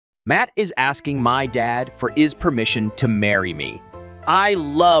Matt is asking my dad for his permission to marry me. I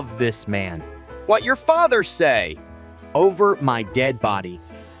love this man. What your father say? Over my dead body.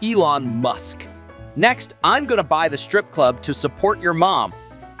 Elon Musk. Next, I'm gonna buy the strip club to support your mom.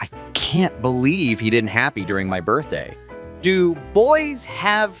 I can't believe he didn't happy during my birthday. Do boys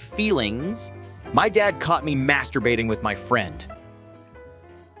have feelings? My dad caught me masturbating with my friend.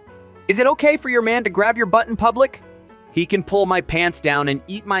 Is it okay for your man to grab your butt in public? He can pull my pants down and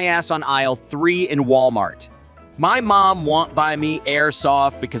eat my ass on aisle 3 in Walmart. My mom won't buy me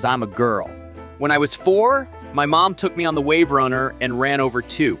airsoft because I'm a girl. When I was 4, my mom took me on the Wave Runner and ran over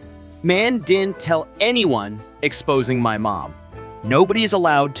 2. Man didn't tell anyone, exposing my mom. Nobody is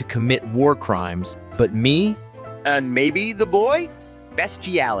allowed to commit war crimes, but me and maybe the boy?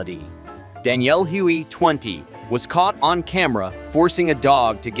 Bestiality. Danielle Huey, 20, was caught on camera forcing a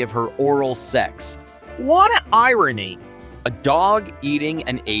dog to give her oral sex. What an irony! A dog eating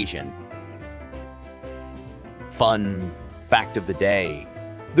an Asian. Fun fact of the day.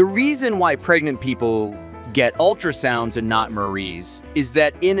 The reason why pregnant people get ultrasounds and not MRIs is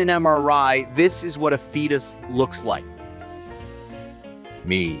that in an MRI, this is what a fetus looks like.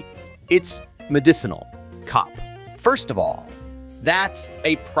 Me. It's medicinal. Cop. First of all, that's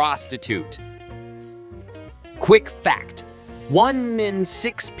a prostitute. Quick fact. 1 in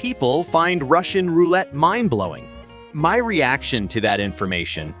 6 people find Russian roulette mind-blowing. My reaction to that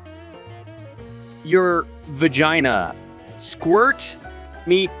information. Your vagina. Squirt?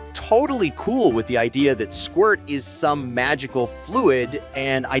 Me totally cool with the idea that squirt is some magical fluid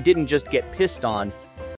and I didn't just get pissed on